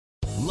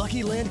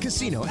Lucky Land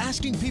Casino,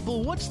 asking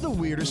people, what's the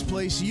weirdest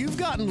place you've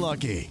gotten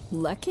lucky?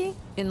 Lucky?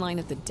 In line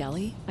at the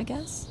deli, I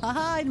guess?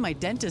 Aha, in my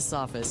dentist's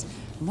office.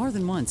 More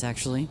than once,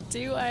 actually.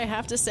 Do I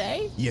have to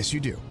say? Yes, you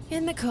do.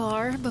 In the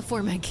car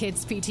before my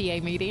kids'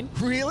 PTA meeting.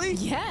 Really?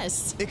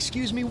 Yes.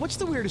 Excuse me, what's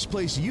the weirdest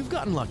place you've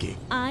gotten lucky?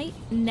 I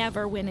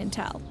never win and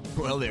tell.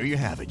 Well, there you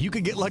have it. You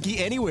can get lucky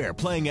anywhere,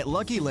 playing at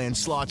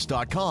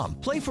LuckyLandSlots.com.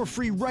 Play for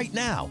free right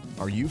now.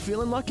 Are you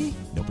feeling lucky?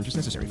 No purchase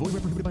necessary. Void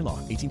where prohibited by law.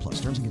 18 plus.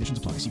 Terms and conditions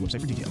apply. See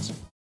website for details.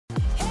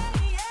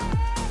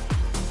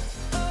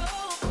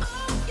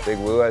 Big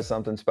Woo has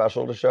something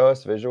special to show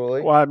us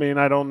visually. Well, I mean,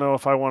 I don't know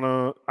if I want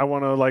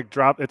to like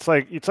drop. It's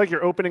like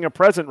you're opening a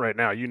present right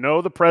now. You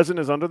know, the present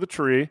is under the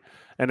tree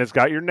and it's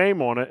got your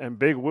name on it. And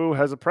Big Woo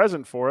has a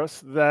present for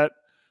us that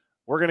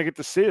we're going to get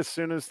to see as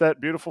soon as that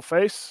beautiful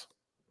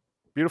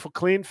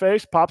clean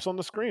face pops on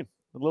the screen.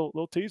 A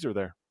little teaser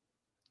there.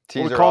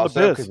 Teaser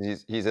also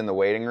because he's in the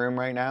waiting room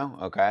right now.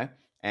 Okay.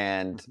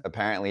 And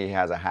apparently he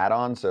has a hat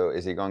on. So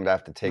is he going to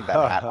have to take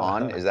that hat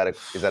on? Is that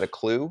a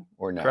clue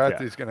or no?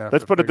 Kratzy's gonna have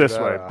Let's to put it this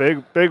figure way: that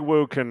out.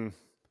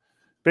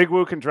 Big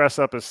Woo can dress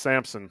up as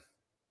Samson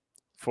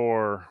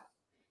for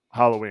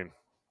Halloween.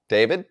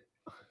 David?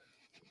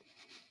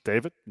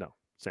 No,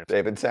 Samson.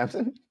 David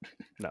Sampson?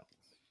 No.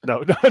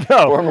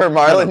 Former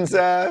Marlins.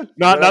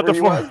 Not the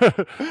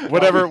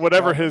former.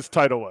 whatever his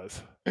title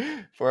was.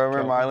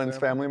 Former Marlins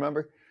family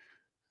member.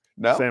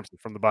 No. Samson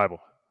from the Bible,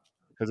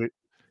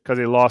 because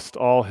he lost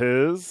all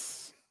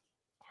his.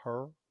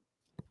 Her.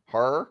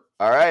 All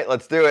right,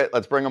 let's do it.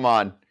 Let's bring him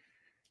on.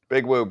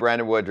 Big Woo,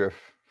 Brandon Woodruff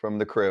from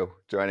the crew,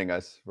 joining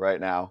us right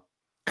now.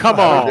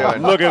 Come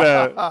on, look at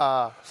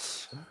that.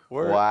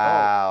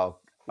 Wow.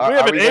 We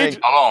have an age.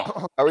 Hold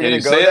on. Are we Can going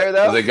you to go see there it?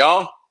 though? Is it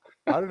gone?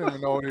 I don't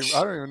even know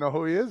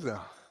who he is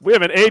now. We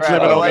have an age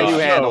limit I'll on let this you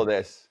show. handle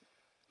this.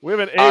 We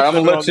have an age All right, I'm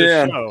gonna limit let on you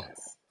this in. show.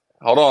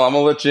 Hold on, I'm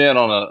gonna let you in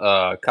on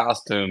a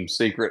costume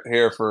secret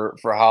here for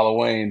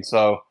Halloween.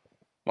 So,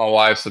 my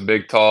wife's a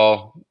big,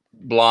 tall,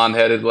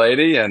 blonde-headed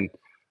lady, and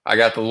I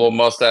got the little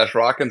mustache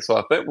rocking. So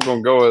I think we're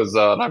gonna go as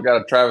I've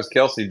got a Travis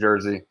Kelce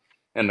jersey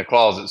in the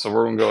closet, so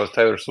we're gonna go as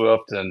Taylor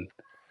Swift and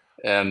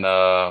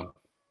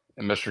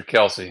Mr.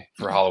 Kelce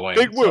for Halloween.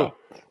 Big Woo. So.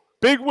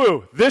 Big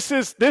Woo. This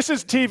is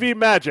TV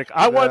magic.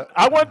 I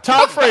want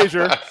Todd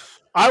Frazier.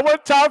 I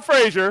want Todd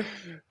Frazier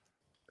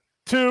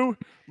to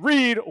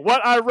read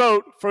what I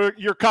wrote for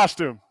your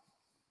costume.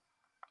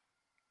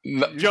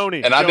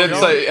 Joni. And I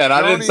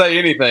didn't say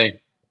anything.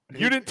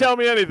 You didn't tell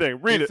me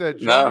anything. Read He it. said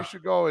Joni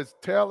should go as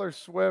Taylor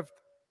Swift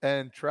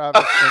and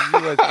Travis,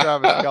 and you as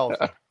Travis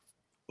Kelce.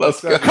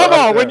 Let's go. Come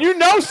on. When you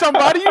know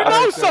somebody, you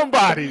know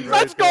somebody.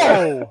 Let's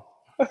go.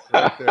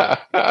 Right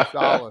there.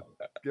 Solid.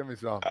 Give me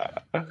some.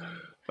 That's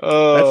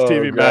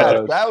TV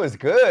magic. That was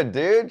good,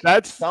 dude.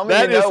 Tell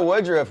me know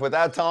Woodruff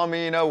without telling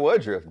me you know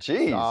Woodruff.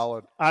 Jeez.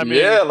 Solid. I mean,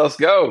 yeah, let's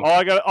go. All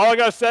I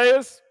gotta say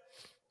is,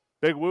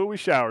 Big Woo, we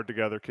showered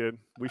together, kid.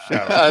 We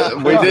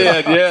showered. We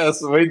did,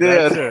 yes, we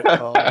did. That's it.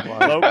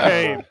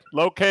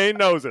 Locaine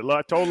knows it.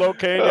 I told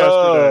Locaine yesterday.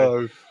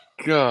 Oh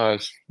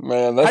gosh,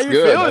 man, that's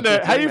good. Feeling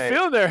there? How you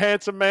feeling there,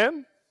 handsome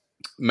man?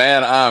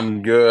 Man,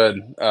 I'm good.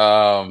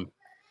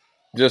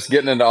 Just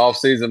getting into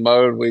off-season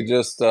mode. We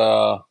just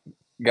got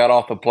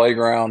off the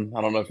playground.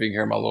 I don't know if you can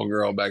hear my little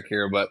girl back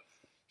here, but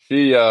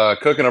she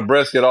cooking a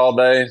brisket all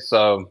day,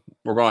 so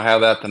we're gonna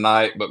have that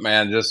tonight. But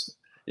man, just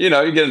you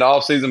get into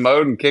off-season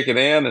mode and kick it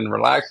in and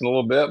relaxing a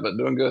little bit, but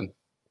doing good.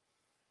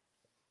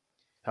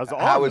 How's the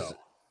arm?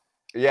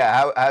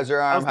 How's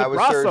your arm? How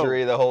was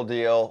surgery? The whole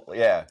deal.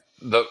 Yeah.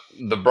 The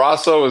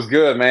brasso is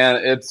good, man.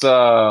 It's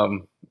I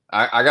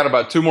got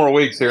about 2 more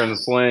weeks here in the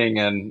sling,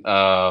 and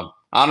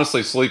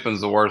honestly,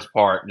 sleeping's the worst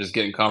part, just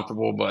getting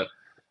comfortable. But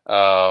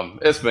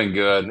it's been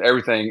good.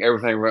 Everything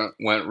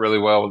went really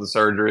well with the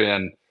surgery,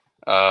 and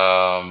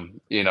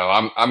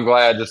I'm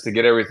glad just to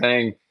get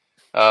everything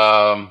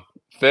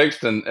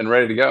fixed and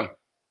ready to go.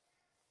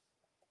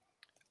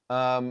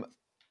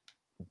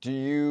 Do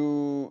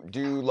you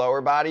do lower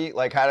body?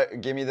 Like,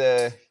 give me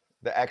the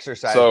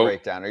exercise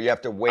breakdown, or you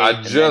have to wait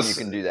and then you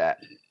can do that?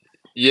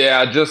 Yeah,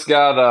 I just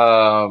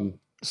got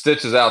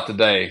stitches out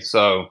today,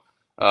 so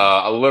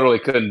I literally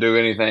couldn't do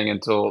anything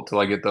until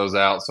I get those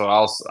out. So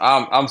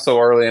I'm so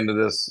early into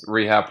this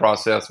rehab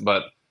process,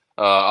 but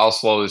I'll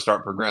slowly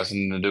start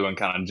progressing into doing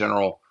kind of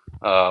general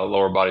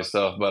lower body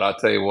stuff. But I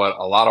tell you what,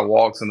 a lot of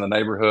walks in the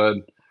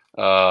neighborhood,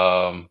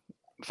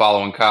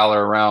 following Kyler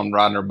around,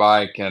 riding her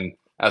bike, and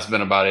that's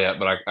been about it.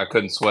 But I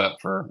couldn't sweat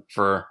for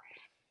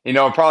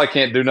I probably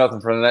can't do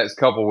nothing for the next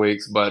couple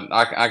weeks, but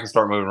I can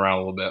start moving around a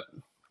little bit.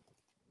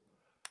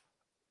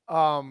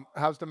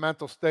 How's the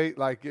mental state?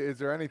 Like, is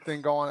there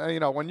anything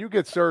going on? When you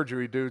get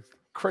surgery, dude,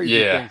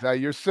 crazy things.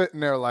 You're sitting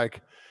there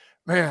like,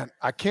 man,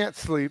 I can't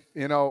sleep.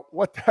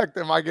 What the heck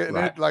am I getting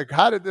in? Like,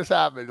 how did this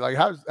happen? Like,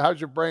 how's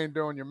your brain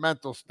doing, your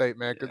mental state,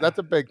 man? Because that's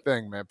a big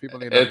thing, man. People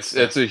need to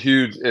understand. It's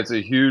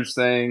a huge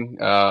thing.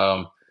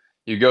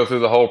 You go through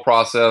the whole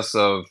process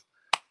of,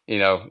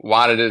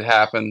 why did it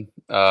happen?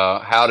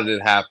 How did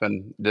it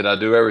happen? Did I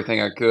do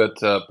everything I could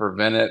to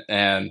prevent it?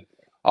 And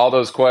all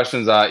those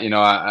questions.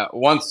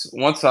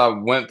 Once I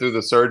went through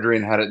the surgery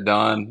and had it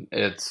done,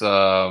 it's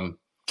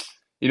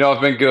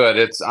it's been good.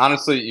 It's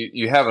honestly,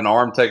 you have an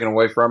arm taken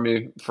away from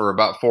you for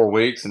about 4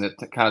 weeks, and it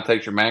kind of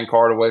takes your man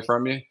card away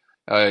from you.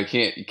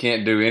 You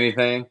can't do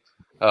anything.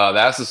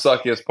 That's the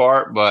suckiest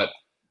part. But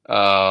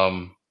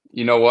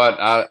you know what?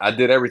 I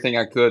did everything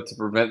I could to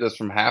prevent this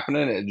from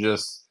happening.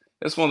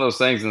 It's one of those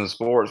things in the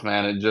sports,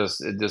 man. It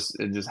just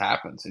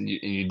happens, and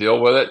you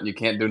deal with it. And you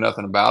can't do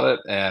nothing about it.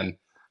 And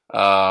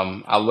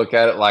I look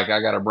at it like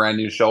I got a brand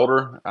new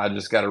shoulder. I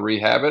just got to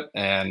rehab it,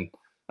 and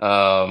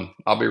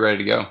I'll be ready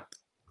to go.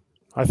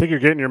 I think you're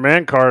getting your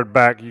man card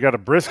back. You got a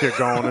brisket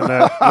going in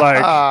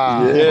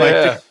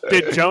that.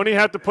 Did Joni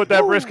have to put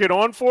that brisket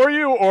on for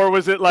you, or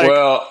was it like?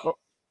 Well,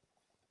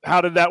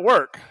 how did that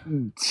work?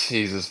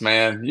 Jesus,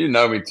 man, you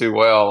know me too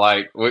well.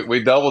 Like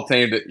we double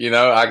teamed it.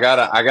 I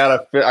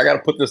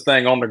gotta put this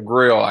thing on the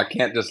grill. I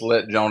can't just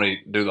let Joni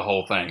do the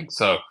whole thing.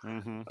 So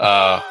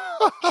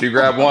she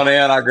grabbed one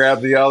end, I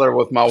grabbed the other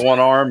with my one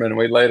arm, and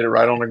we laid it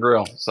right on the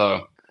grill.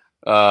 So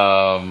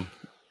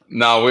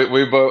no,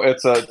 we both.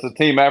 It's a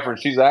team effort.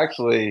 She's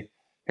actually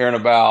here in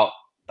about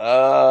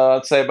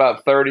I'd say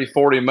about 30,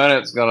 40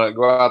 minutes. Gonna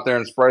go out there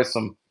and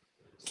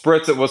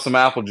spritz it with some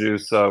apple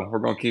juice. So we're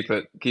gonna keep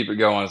it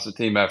going. It's a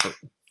team effort.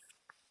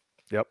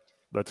 Yep,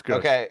 that's good.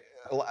 Okay.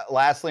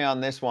 Lastly, on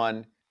this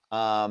one,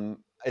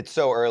 it's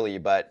so early,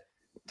 but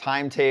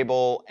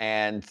timetable,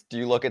 and do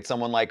you look at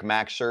someone like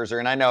Max Scherzer?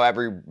 And I know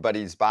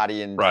everybody's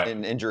body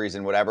and injuries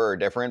and whatever are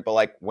different, but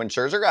like when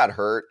Scherzer got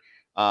hurt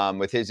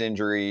with his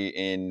injury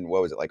in,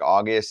 what was it, like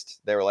August,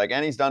 they were like,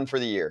 and he's done for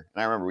the year.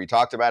 And I remember we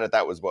talked about it.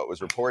 That was what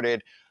was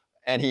reported.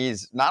 And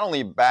he's not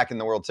only back in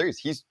the World Series,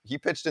 he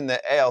pitched in the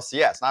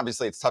ALCS. And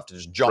obviously it's tough to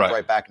just jump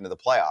right back into the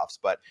playoffs.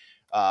 But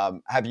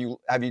have you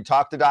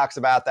talked to docs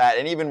about that?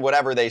 And even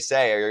whatever they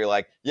say, or you're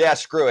like, yeah,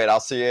 screw it,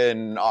 I'll see you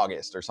in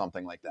August or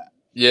something like that?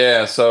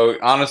 Yeah. So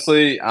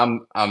honestly,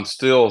 I'm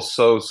still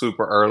so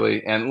super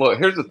early. And look,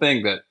 here's the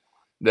thing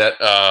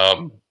that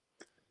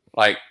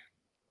like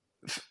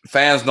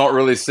fans don't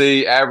really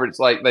see average.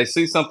 Like they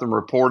see something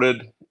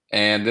reported,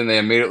 and then they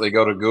immediately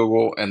go to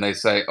Google and they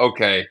say,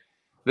 okay,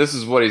 this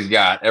is what he's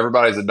got.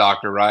 Everybody's a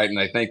doctor, right? And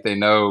they think they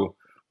know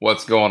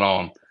what's going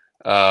on.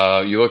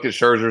 You look at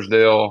Scherzer's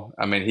deal.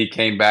 I mean, he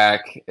came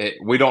back.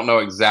 We don't know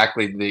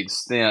exactly the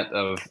extent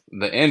of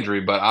the injury,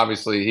 but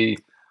obviously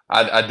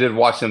I did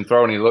watch him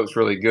throw, and he looks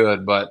really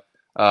good. But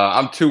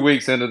I'm 2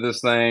 weeks into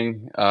this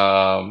thing.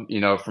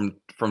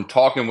 From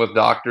talking with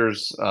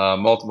doctors,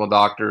 multiple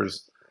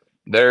doctors,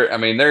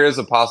 there is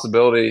a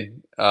possibility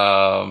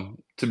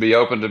to be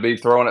open to be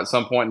thrown at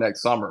some point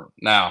next summer.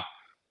 Now,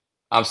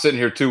 I'm sitting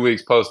here 2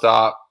 weeks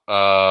post-op.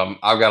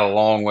 I've got a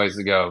long ways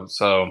to go.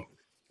 So,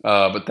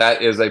 but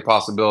that is a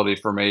possibility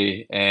for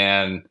me.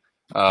 And,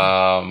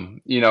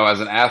 as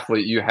an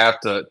athlete, you have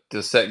to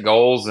set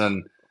goals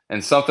and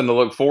something to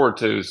look forward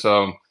to.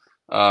 So,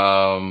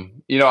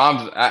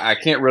 I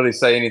can't really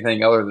say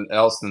anything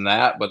else than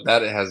that, but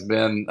that has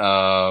been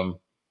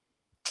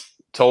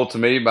told to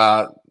me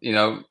by,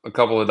 a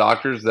couple of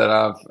doctors that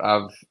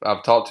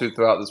I've talked to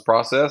throughout this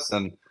process.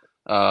 And,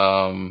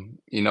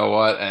 you know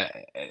what?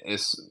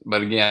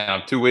 But again,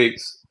 I'm 2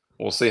 weeks.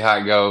 We'll see how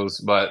it goes.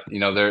 But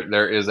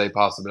there is a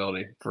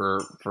possibility for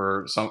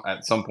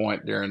at some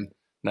point during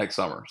next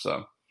summer.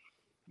 So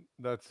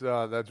that's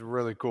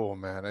really cool,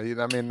 man.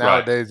 I mean,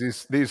 nowadays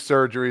these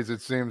surgeries,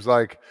 it seems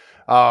like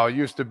it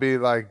used to be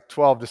like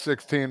 12 to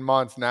 16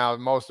 months. Now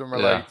most of them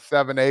are like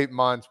 7 to 8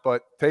 months.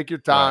 But take your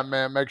time,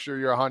 man. Make sure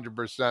you're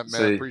 100%, man.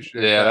 See,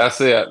 appreciate that.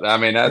 That's it. I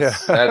mean,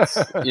 that's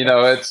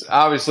it's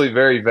obviously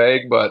very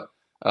vague, but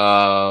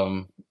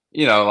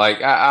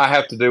like I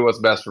have to do what's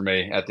best for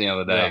me at the end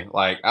of the day.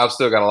 Like I've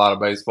still got a lot of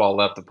baseball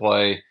left to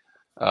play.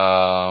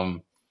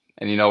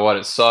 And you know what?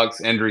 It sucks.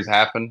 Injuries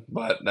happen,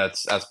 but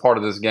that's part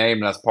of this game,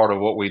 and that's part of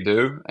what we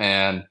do.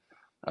 And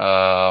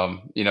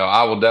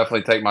I will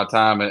definitely take my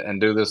time and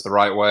do this the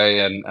right way,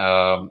 and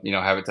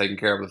have it taken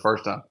care of the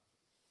first time.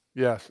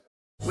 Yes.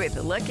 With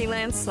the Lucky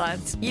Land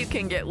Slots, you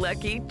can get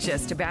lucky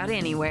just about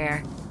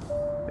anywhere.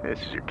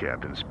 This is your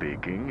captain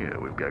speaking.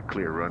 We've got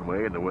clear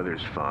runway and the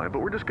weather's fine, but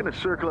we're just going to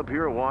circle up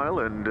here a while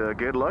and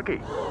get lucky.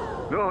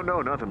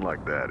 No, nothing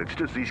like that. It's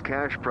just these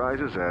cash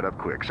prizes add up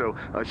quick. So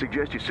I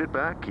suggest you sit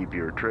back, keep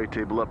your tray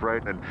table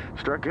upright, and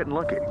start getting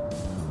lucky.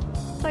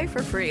 Play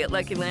for free at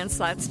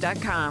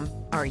LuckyLandSlots.com.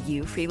 Are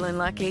you feeling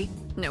lucky?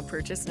 No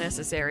purchase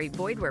necessary.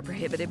 Void where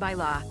prohibited by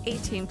law.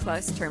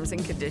 18+ terms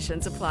and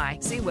conditions apply.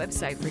 See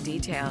website for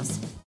details.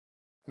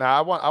 Now,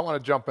 I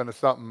want to jump into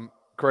something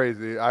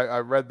crazy. I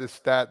read this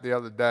stat the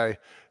other day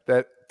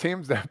that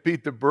teams that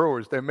beat the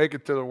Brewers, they make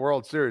it to the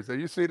World Series. So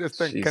you see this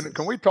thing.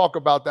 Can we talk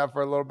about that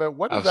for a little bit?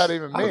 What does that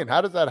even mean? How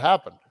does that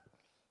happen?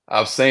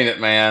 I've seen it,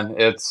 man.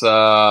 It's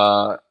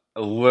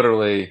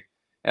literally,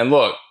 and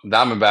look,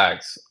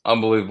 Diamondbacks,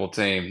 unbelievable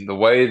team. The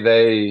way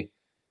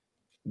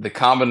the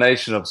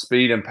combination of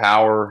speed and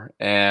power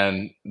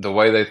and the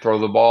way they throw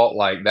the ball,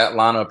 like that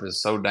lineup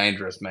is so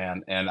dangerous,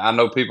 man. And I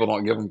know people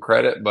don't give them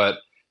credit, but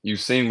you've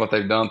seen what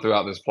they've done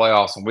throughout this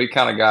playoffs, and we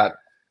kind of got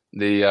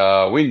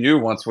we knew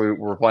once we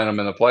were playing them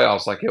in the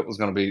playoffs, like it was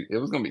going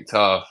to be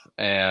tough.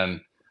 And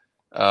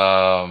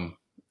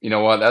you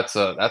know what? That's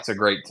a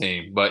great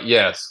team. But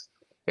yes,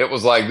 it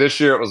was like this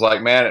year. It was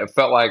like, man, it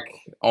felt like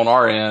on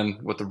our end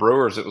with the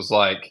Brewers, it was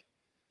like,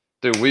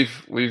 dude,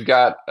 we've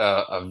got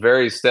a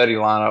very steady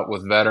lineup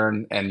with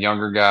veteran and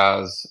younger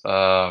guys,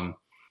 and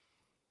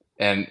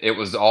it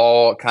was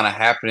all kind of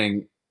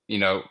happening,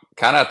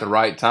 kind of at the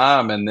right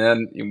time. And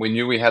then we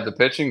knew we had the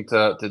pitching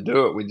to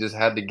do it. We just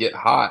had to get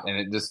hot, and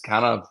it just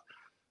kind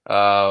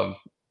of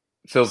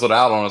fizzled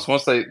out on us.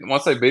 Once they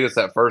beat us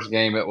that first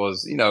game, it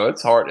was,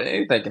 it's hard.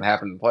 Anything can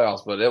happen in the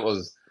playoffs, but it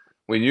was.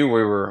 We knew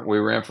we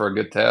were in for a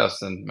good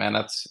test, and man,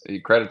 that's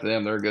credit to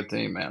them. They're a good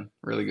team, man,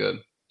 really good.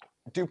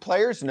 Do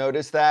players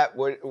notice that,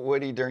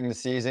 Woody, during the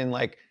season?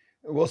 Like,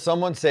 will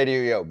someone say to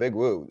you, yo, Big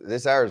Woo,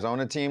 this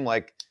Arizona team,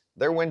 like,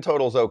 their win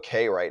total's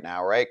okay right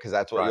now, right? Because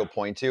that's what you'll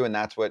point to, and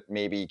that's what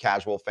maybe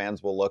casual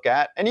fans will look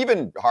at, and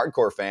even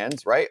hardcore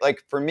fans, right?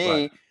 Like, for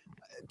me,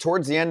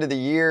 towards the end of the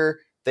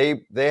year,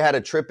 they had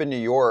a trip in New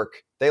York.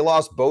 They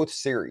lost both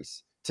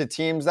series to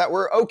teams that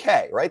were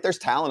okay, right? There's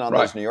talent on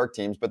those New York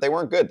teams, but they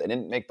weren't good. They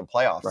didn't make the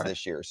playoffs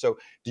this year. So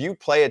do you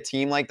play a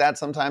team like that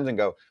sometimes and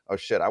go, oh,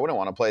 shit, I wouldn't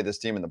want to play this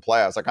team in the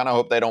playoffs. I kind of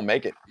hope they don't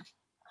make it.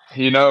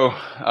 And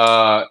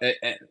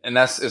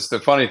it's the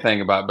funny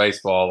thing about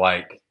baseball.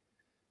 Like,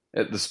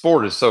 the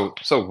sport is so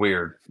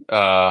weird.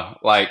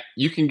 Like,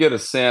 you can get a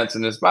sense,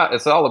 and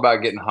it's all about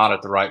getting hot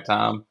at the right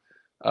time.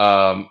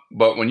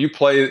 But when we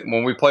played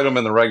them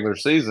in the regular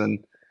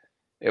season,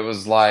 it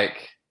was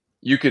like,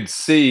 you could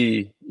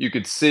see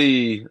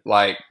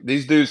like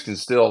these dudes can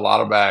steal a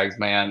lot of bags,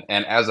 man.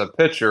 And as a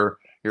pitcher,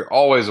 you're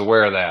always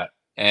aware of that,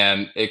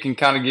 and it can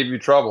kind of give you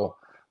trouble.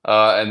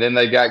 And then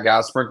they got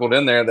guys sprinkled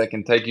in there that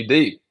can take you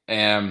deep.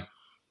 And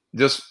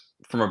just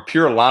from a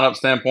pure lineup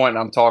standpoint, and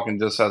I'm talking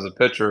just as a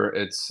pitcher,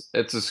 it's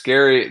a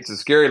scary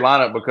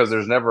lineup because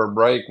there's never a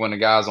break when the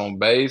guy's on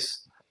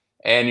base,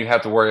 and you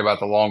have to worry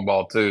about the long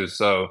ball too.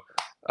 So,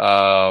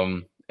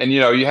 and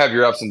you have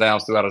your ups and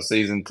downs throughout a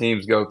season.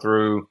 Teams go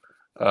through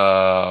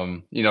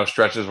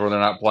stretches where they're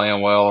not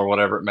playing well or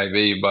whatever it may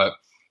be. But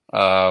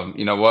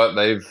you know what?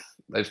 They've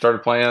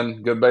started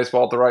playing good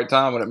baseball at the right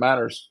time when it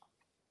matters.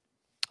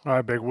 All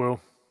right, Big Woo.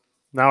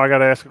 Now I got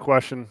to ask a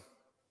question.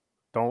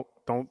 Don't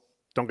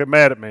get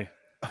mad at me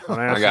when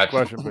I ask this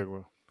question, Big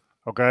Woo.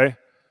 Okay?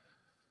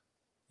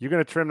 You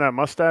going to trim that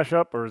mustache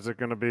up, or is it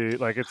going to be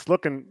like it's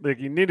looking like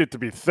you need it to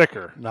be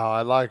thicker? No,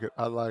 I like it.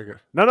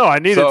 No, I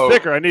need it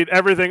thicker. I need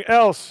everything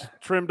else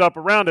trimmed up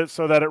around it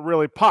so that it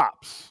really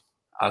pops.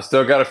 I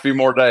still got a few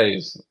more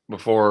days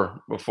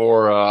before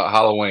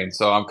Halloween,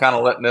 so I'm kind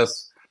of letting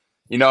this,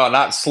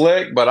 not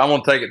slick, but I'm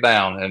gonna take it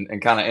down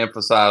and kind of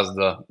emphasize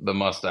the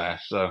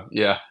mustache. So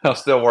yeah, I'm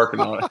still working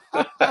on it.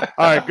 All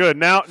right, good.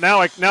 Now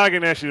I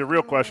can ask you the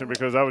real question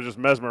because I was just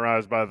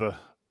mesmerized by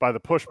the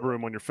push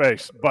broom on your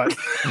face. But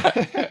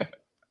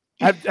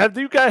have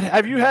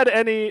you had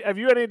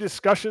any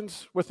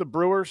discussions with the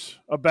Brewers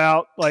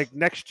about like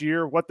next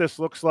year, what this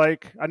looks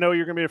like? I know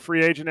you're gonna be a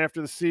free agent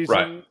after the season.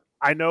 Right.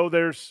 I know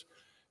there's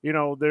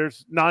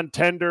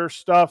non-tender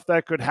stuff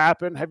that could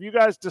happen. Have you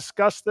guys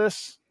discussed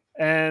this?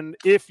 And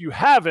if you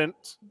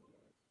haven't,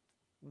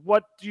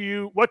 what do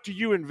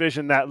you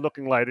envision that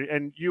looking like?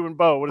 And you and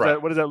Bo,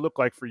 what does that look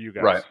like for you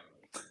guys? Right.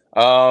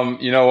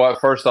 You know what?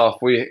 First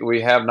off,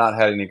 we have not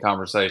had any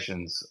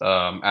conversations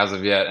as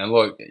of yet. And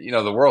look,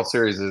 the World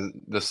Series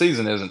the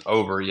season isn't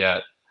over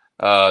yet.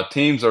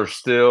 Teams are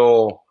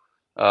still.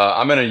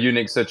 I'm in a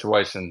unique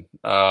situation.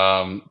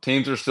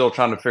 Teams are still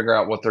trying to figure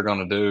out what they're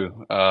going to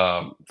do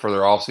for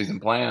their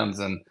offseason plans.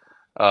 And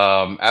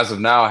as of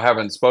now, I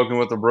haven't spoken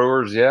with the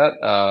Brewers yet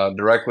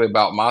directly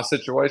about my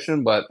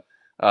situation. But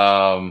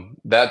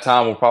that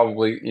time will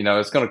probably,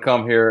 it's going to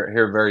come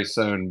here very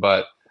soon.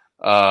 But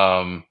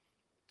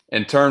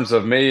in terms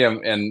of me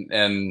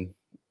and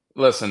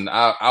listen,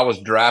 I was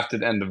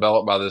drafted and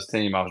developed by this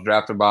team. I was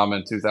drafted by them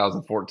in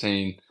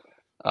 2014.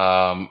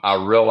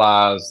 I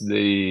realized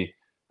the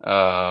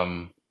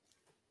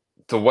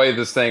way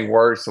this thing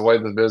works, the way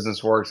the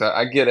business works.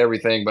 I get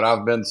everything, but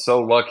I've been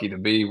so lucky to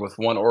be with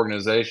one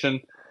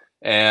organization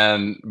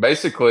and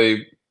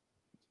basically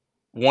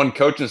one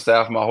coaching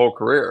staff my whole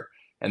career.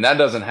 And that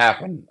doesn't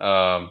happen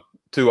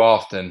too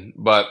often.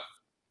 But,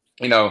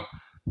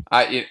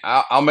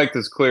 I'll make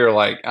this clear.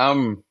 Like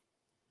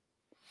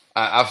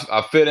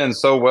I fit in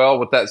so well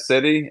with that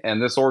city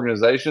and this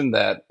organization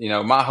that,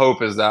 my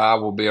hope is that I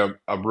will be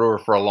a Brewer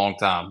for a long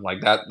time.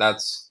 Like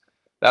that's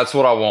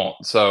what I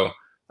want. So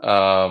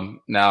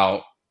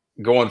now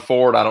going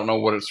forward, I don't know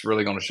what it's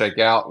really going to shake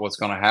out, what's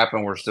going to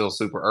happen. We're still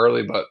super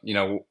early, but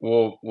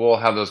we'll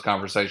have those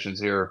conversations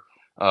here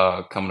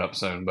coming up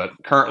soon. But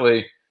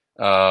currently,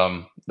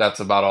 that's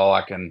about all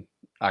I can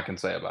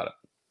say about it.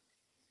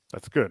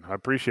 That's good. I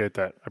appreciate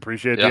that. I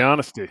appreciate the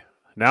honesty.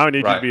 Now I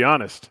need you to be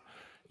honest.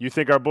 You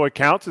think our boy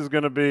Counts is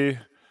going to be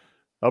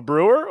a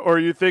Brewer, or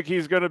you think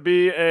he's going to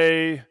be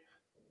a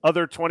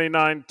other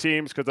 29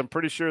 teams? Because I'm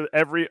pretty sure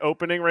every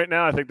opening right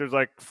now, I think there's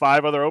like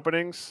 5 other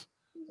openings.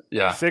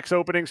 Yeah. 6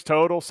 openings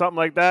total, something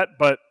like that.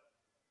 But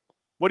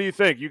What do you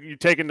think? You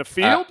taking the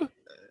field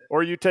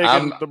or are you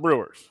taking the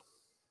Brewers?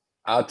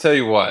 I'll tell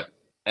you what,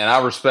 and I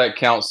respect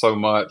Count so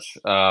much.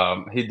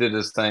 He did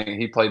this thing.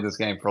 He played this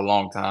game for a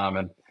long time,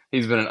 and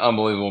he's been an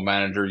unbelievable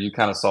manager. You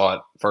kind of saw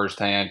it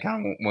firsthand,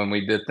 kind of when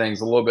we did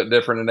things a little bit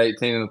different in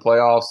 18 in the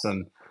playoffs,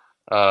 and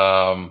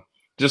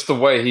just the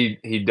way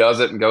he does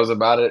it and goes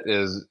about it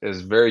is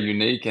very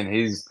unique. And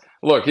he's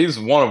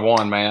one of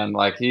one, man.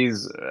 Like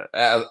he's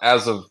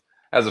as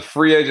a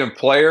free agent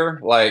player,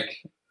 like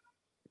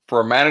for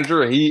a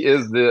manager,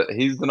 he's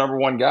the number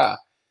one guy.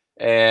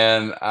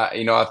 And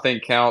I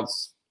think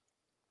Counts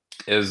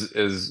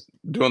is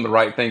doing the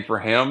right thing for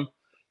him,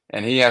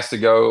 and he has to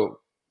go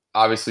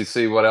obviously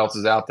see what else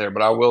is out there.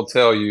 But I will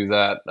tell you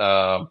that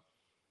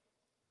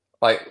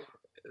like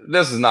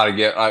this is not a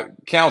get.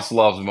 Counts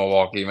loves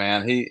Milwaukee,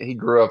 man. He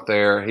grew up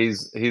there.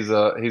 He's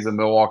a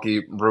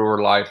Milwaukee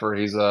Brewer lifer.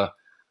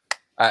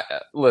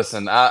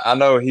 Listen, I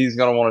know he's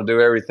going to want to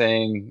do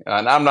everything,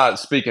 and I'm not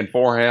speaking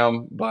for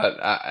him, but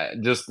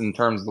just in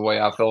terms of the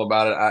way I feel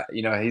about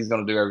it, he's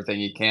going to do everything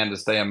he can to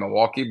stay in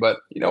Milwaukee. But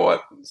you know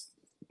what?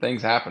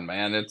 Things happen,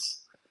 man.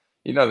 It's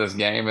this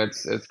game.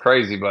 It's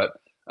crazy, but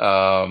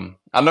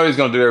I know he's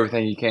going to do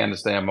everything he can to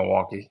stay in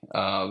Milwaukee.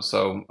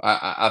 So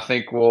I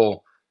think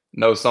we'll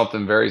know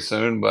something very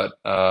soon, but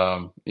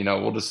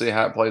we'll just see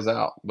how it plays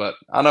out. But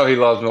I know he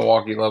loves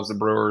Milwaukee, loves the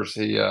Brewers.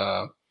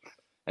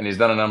 And he's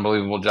done an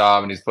unbelievable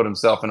job, and he's put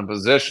himself in a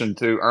position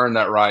to earn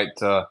that right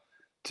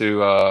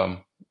to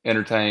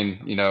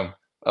entertain,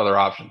 other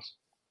options.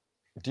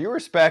 Do you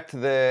respect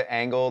the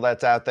angle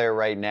that's out there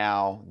right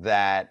now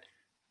that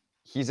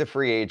he's a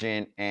free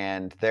agent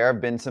and there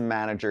have been some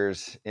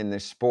managers in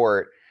this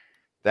sport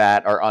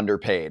that are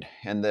underpaid?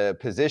 And the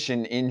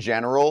position in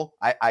general,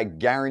 I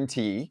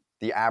guarantee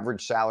the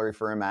average salary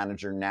for a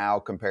manager now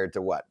compared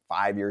to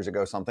 5 years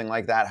ago, something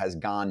like that, has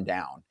gone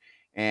down.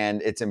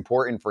 And it's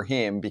important for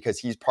him because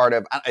he's part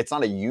of, it's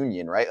not a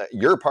union, right?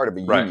 You're part of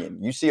a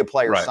union. You see a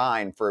player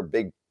sign for a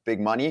big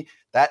money,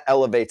 that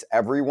elevates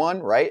everyone,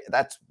 right?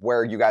 That's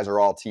where you guys are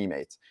all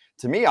teammates.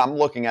 To me, I'm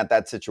looking at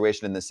that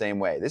situation in the same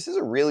way. This is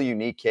a really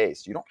unique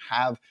case. You don't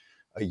have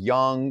a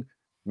young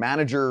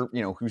manager,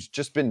 who's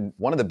just been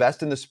one of the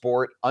best in the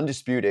sport,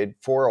 undisputed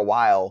for a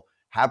while,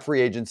 have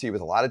free agency with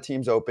a lot of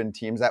teams open,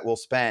 teams that will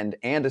spend,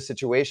 and a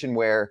situation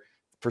where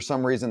for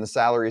some reason the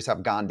salaries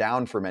have gone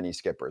down for many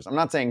skippers. I'm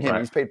not saying him,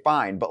 he's paid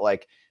fine, but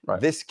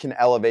this can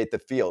elevate the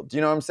field. Do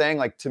you know what I'm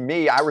saying? To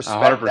me, I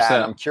respect 100%.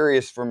 That. I'm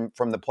curious from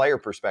the player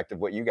perspective,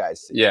 what you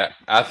guys see. Yeah,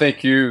 I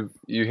think you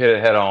hit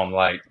it head on.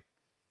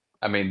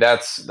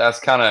 That's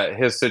kind of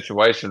his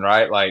situation,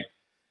 right?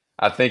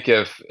 I think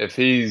if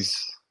he's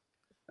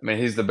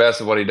the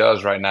best at what he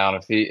does right now.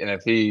 And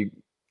if he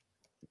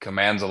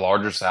commands a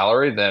larger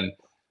salary, then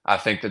I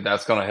think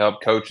that's going to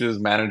help coaches,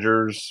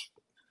 managers,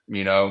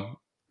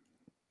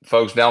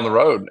 folks down the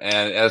road.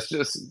 And it's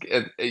just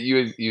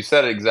you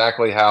said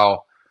exactly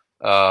how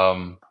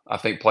I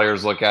think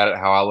players look at it,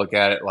 how I look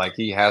at it.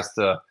 He has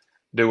to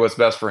do what's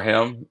best for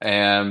him,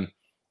 and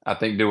I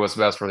think do what's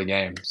best for the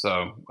game.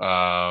 So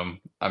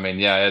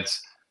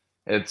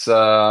it's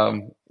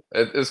going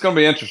to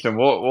be interesting.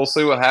 We'll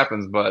see what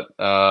happens, but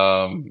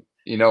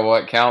you know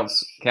what,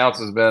 Counts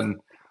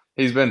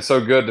he's been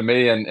so good to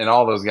me and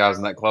all those guys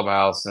in that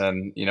clubhouse.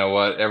 And you know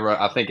what,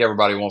 I think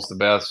everybody wants the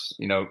best,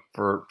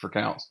 for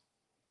Counts.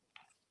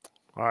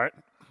 All right,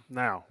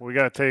 now you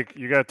got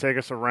to take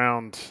us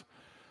around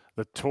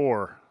the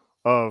tour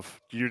of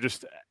you're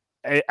just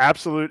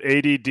absolute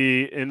ADD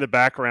in the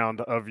background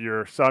of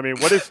your. So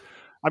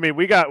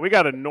we got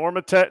a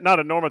Normatec, not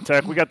a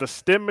Normatec. We got the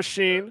stim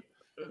machine.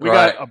 We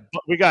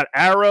got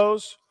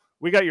arrows.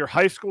 We got your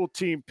high school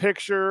team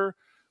picture.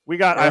 We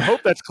got. I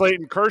hope that's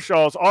Clayton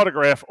Kershaw's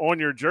autograph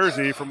on your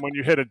jersey from when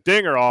you hit a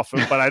dinger off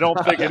him, but I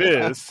don't think it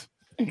is.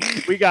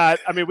 We got.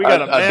 I do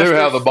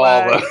have the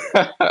ball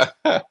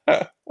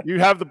though. You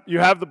have the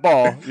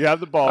ball. You have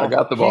the ball. I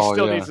got the ball. He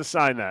still needs to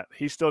sign that.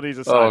 He still needs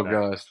to sign that.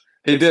 Oh gosh,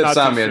 he did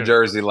sign me a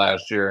jersey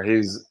last year.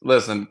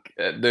 Listen,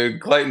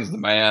 dude. Clayton's the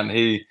man.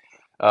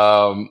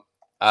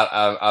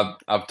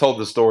 I've told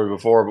the story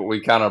before, but we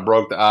kind of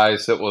broke the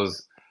ice. It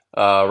was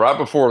right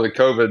before the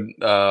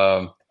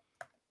COVID,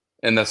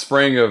 in the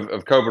spring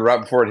of COVID,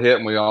 right before it hit,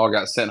 and we all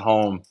got sent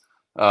home.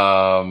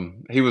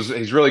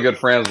 He's really good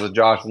friends with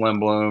Josh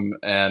Lindblom,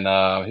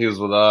 and he was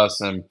with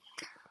us, and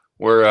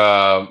where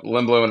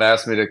Lindblom had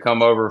asked me to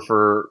come over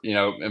for,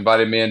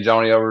 invited me and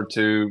Johnny over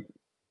to,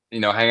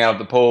 hang out at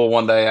the pool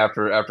one day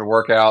after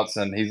workouts.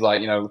 And he's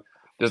like,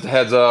 just a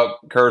heads up,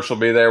 Kirsch will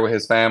be there with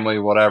his family,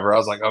 whatever. I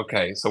was like,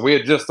 okay. So we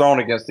had just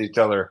thrown against each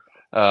other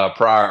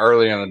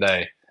earlier in the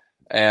day.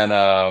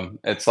 And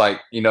it's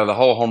like, the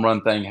whole home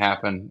run thing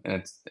happened.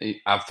 And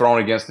I've thrown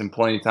against him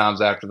plenty of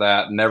times after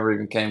that. Never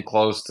even came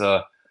close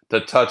to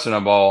touching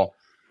a ball.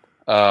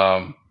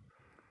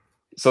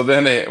 So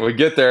then we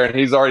get there and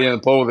he's already in the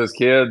pool with his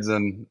kids,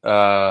 and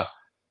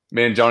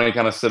me and Johnny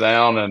kind of sit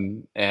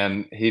down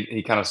and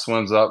he kind of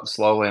swims up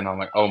slowly, and I'm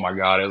like, oh my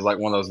God. It was like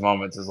one of those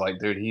moments. It's like,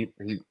 dude, he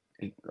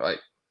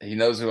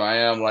knows who I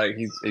am. Like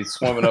he's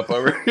swimming up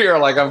over here.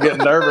 Like I'm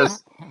getting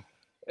nervous.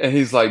 And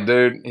he's like,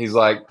 dude, he's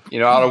like,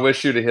 I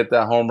wish you'd have hit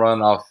that home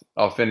run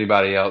off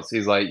anybody else.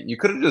 He's like, you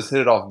could have just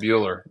hit it off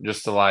Bueller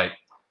just to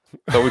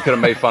so we could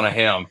have made fun of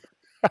him.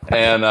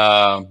 And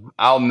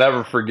I'll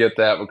never forget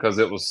that because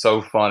it was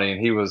so funny.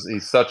 And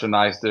he's such a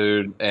nice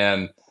dude.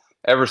 And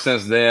ever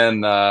since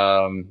then,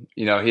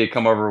 he had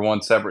come over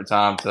one separate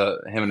time to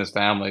him and his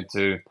family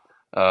to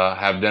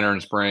have dinner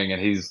in spring.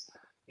 And he's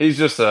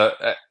just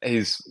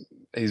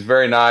he's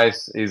very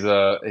nice. He's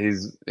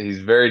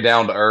very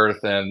down to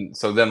earth. And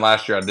so then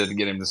last year I did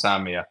get him to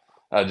sign me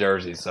a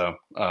jersey. So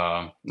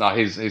no,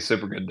 he's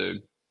super good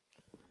dude.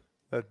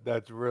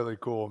 That's really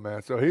cool,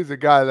 man. So he's a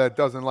guy that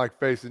doesn't like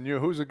facing you.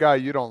 Who's a guy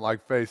you don't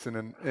like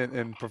facing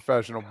in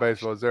professional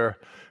baseball? Is there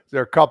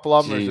a couple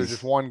of them, or is there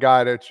just one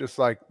guy that's just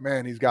like,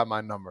 man, he's got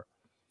my number?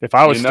 If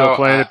I was still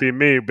playing, it'd be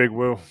me, Big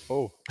Woo.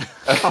 Oh.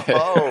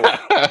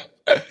 How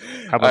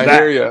about I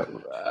that? hear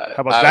you.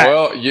 How about that?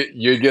 Well,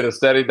 you get a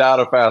steady diet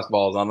of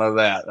fastballs. I know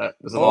that.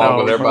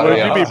 Along with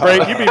everybody else.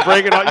 You'd be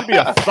breaking out. You'd be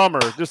a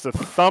thumber, just a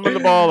thumbing the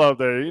ball out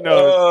there.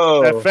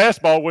 That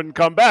fastball wouldn't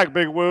come back,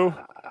 Big Woo.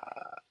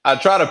 I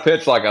try to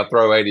pitch like I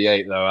throw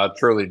 88, though. I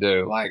truly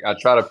do. Like, I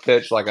try to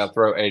pitch like I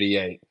throw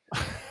 88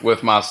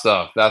 with my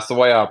stuff. That's the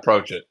way I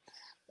approach it.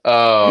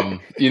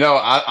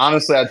 I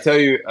honestly, I tell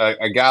you,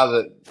 a guy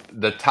that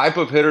the type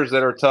of hitters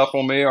that are tough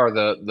on me are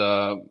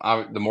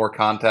the more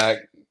contact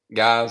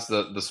guys,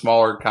 the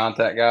smaller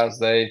contact guys.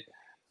 They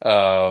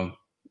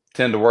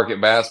tend to work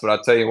at bats. But I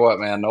tell you what,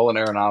 man, Nolan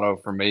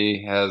Arenado for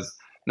me has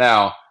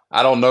now.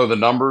 I don't know the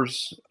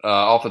numbers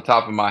off the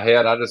top of my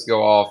head. I just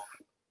go off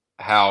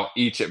how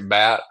each at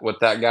bat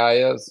what that guy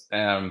is,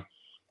 and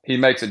he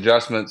makes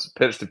adjustments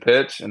pitch to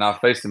pitch, and I've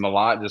faced him a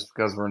lot just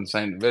because we're in the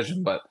same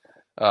division. But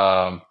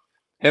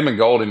him and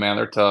Goldie, man,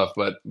 they're tough.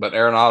 But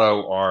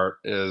Arenado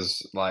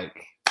is like,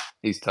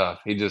 he's tough.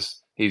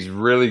 He's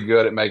really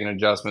good at making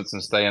adjustments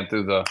and staying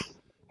through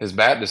his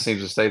bat just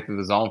seems to stay through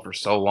the zone for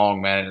so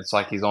long, man. And it's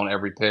like he's on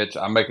every pitch.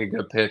 I make a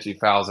good pitch, he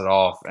fouls it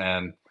off,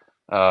 and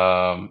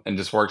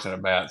just works in a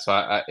bat.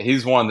 So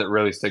he's one that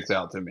really sticks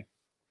out to me.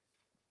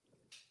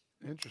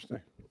 Interesting.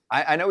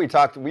 I know we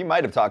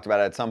might have talked about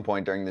it at some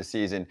point during the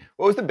season.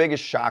 What was the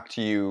biggest shock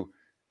to you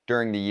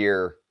during the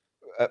year,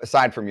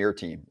 aside from your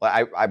team?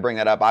 I bring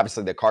that up.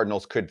 Obviously, the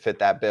Cardinals could fit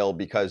that bill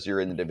because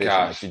you're in the division.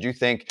 Like, did you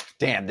think,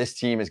 damn, this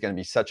team is going to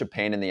be such a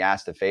pain in the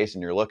ass to face?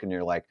 And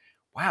you're like,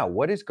 wow,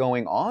 what is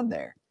going on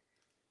there?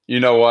 You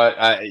know what?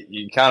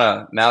 You kind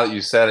of, now that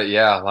you said it,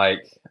 yeah, like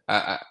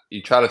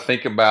you try to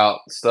think about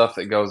stuff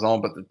that goes on,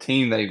 but the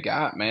team they've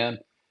got, man,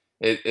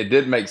 it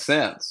did make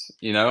sense,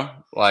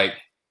 like,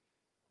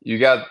 you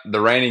got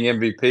the reigning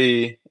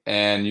MVP,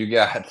 and you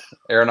got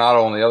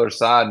Arenado on the other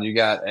side, and you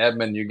got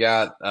Edman, you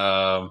got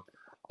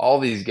all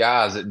these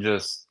guys that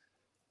just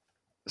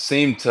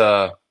seem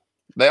to.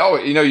 They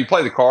always, you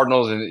play the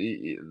Cardinals,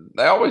 and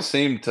they always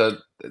seem to.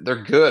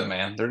 They're good,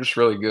 man. They're just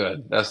really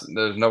good. There's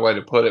no way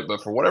to put it.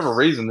 But for whatever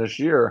reason, this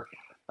year,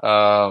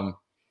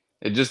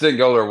 it just didn't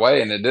go their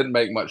way, and it didn't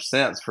make much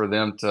sense for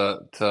them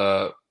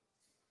to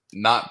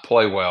not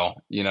play well.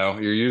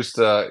 You're used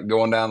to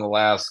going down the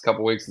last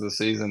couple weeks of the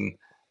season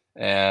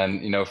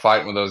and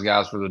fighting with those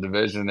guys for the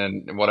division,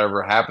 and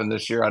whatever happened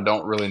this year, I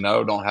don't really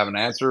know, don't have an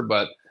answer,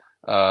 but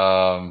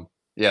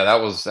yeah,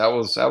 that was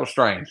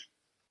strange.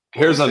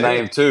 Here's a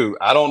name too.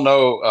 I don't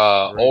know,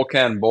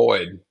 Olcan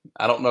Boyd.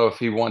 I don't know if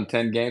he won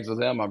 10 games with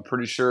them. I'm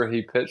pretty sure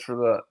he pitched for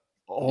the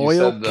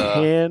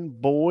Olcan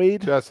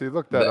Boyd. Jesse,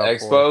 look that the up.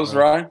 Expos,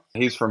 right?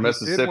 He's from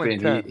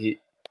Mississippi, and he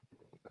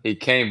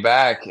came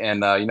back,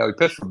 and he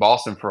pitched for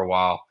Boston for a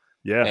while.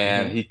 Yeah.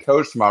 And he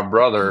coached my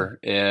brother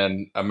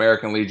in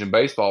American Legion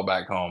baseball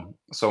back home.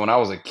 So when I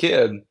was a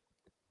kid,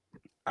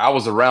 I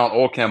was around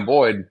Olcan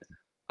Boyd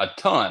a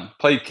ton.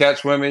 Played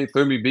catch with me,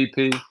 threw me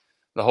BP,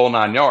 the whole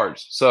 9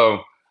 yards.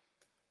 So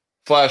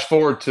flash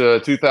forward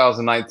to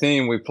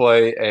 2019, we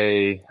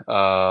play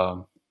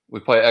an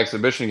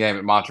exhibition game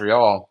at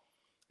Montreal,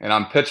 and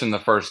I'm pitching the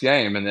first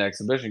game in the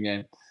exhibition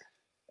game.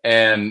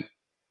 And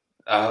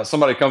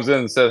somebody comes in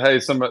and said, "Hey,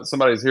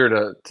 somebody's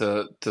here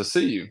to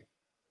see you."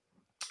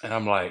 And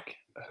I'm like,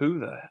 who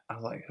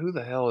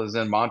the hell is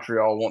in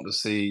Montreal wanting to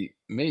see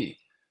me?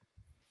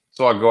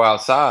 So I go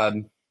outside,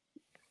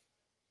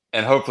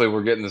 and hopefully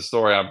we're getting the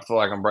story. I feel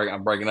like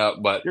I'm breaking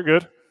up, but you're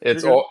good.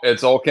 It's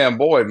Olcan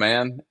Boyd,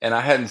 man. And I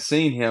hadn't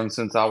seen him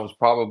since I was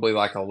probably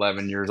like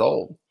 11 years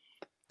old.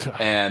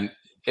 And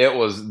it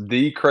was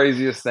the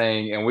craziest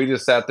thing. And we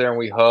just sat there and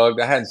we hugged.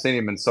 I hadn't seen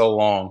him in so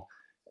long.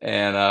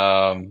 And,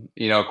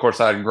 of course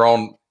I had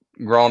grown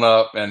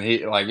up, and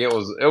it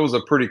was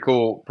a pretty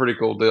cool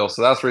deal.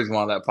 So that's the reason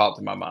why that popped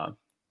in my mind.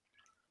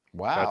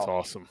 Wow. That's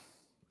awesome.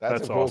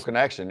 That's a cool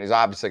connection. He's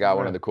obviously got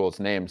one of the coolest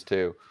names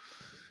too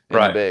in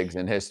the bigs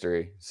in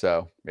history.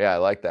 So yeah, I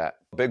like that.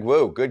 Big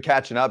Woo, good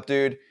catching up,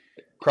 dude.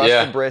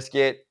 Crush the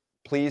brisket.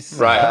 Please,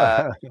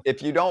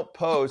 if you don't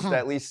post,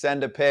 at least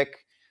send a pic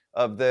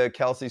of the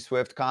Kelsey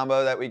Swift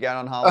combo that we got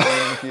on Halloween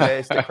in a few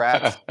days to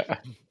Kratz.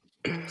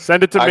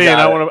 Send it to me,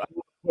 and I want to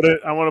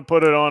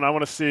put it on. I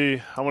want to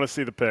see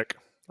the pic.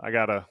 All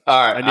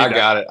right, I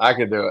got it. I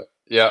can do it.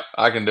 Yeah,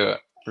 I can do it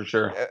for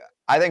sure.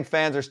 I think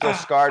fans are still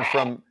scarred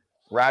from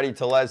Rowdy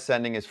Tellez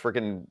sending his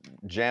freaking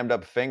jammed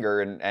up finger,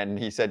 and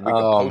he said we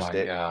could post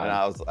it. God. And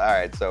I was all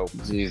right. So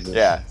Jesus.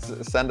 Yeah,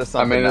 send us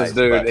something. I mean, nice, this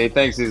dude, but... he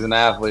thinks he's an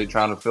athlete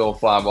trying to fill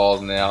fly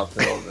balls in the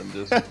outfield and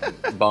just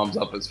bums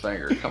up his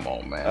finger. Come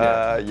on,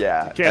 man.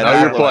 Yeah. You know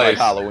your place. Like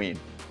Halloween.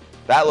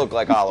 That looked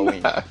like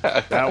Halloween.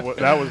 that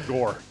was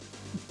gore.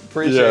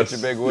 Appreciate you,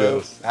 Big Woo.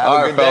 Yes.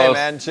 Have a good day,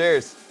 man.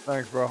 Cheers.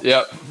 Thanks, bro.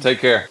 Yep. Take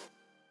care.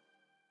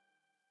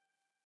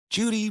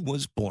 Judy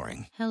was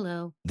boring.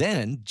 Hello.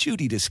 Then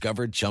Judy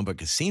discovered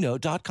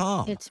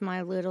ChumbaCasino.com. It's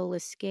my little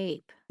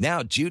escape.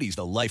 Now Judy's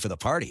the life of the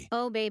party.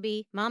 Oh,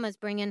 baby, mama's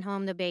bringing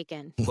home the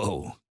bacon.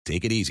 Whoa,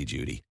 take it easy,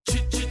 Judy.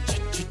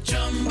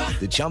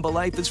 The Chumba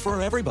life is for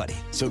everybody.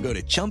 So go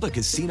to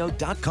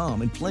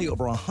ChumbaCasino.com and play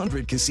over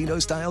 100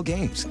 casino-style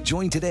games.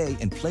 Join today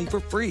and play for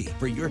free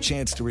for your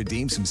chance to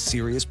redeem some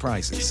serious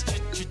prizes.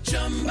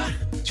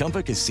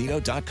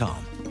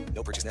 ChumbaCasino.com.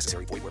 No purchase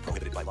necessary. Void where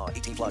prohibited by law.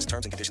 18+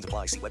 terms and conditions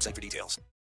apply. See website for details.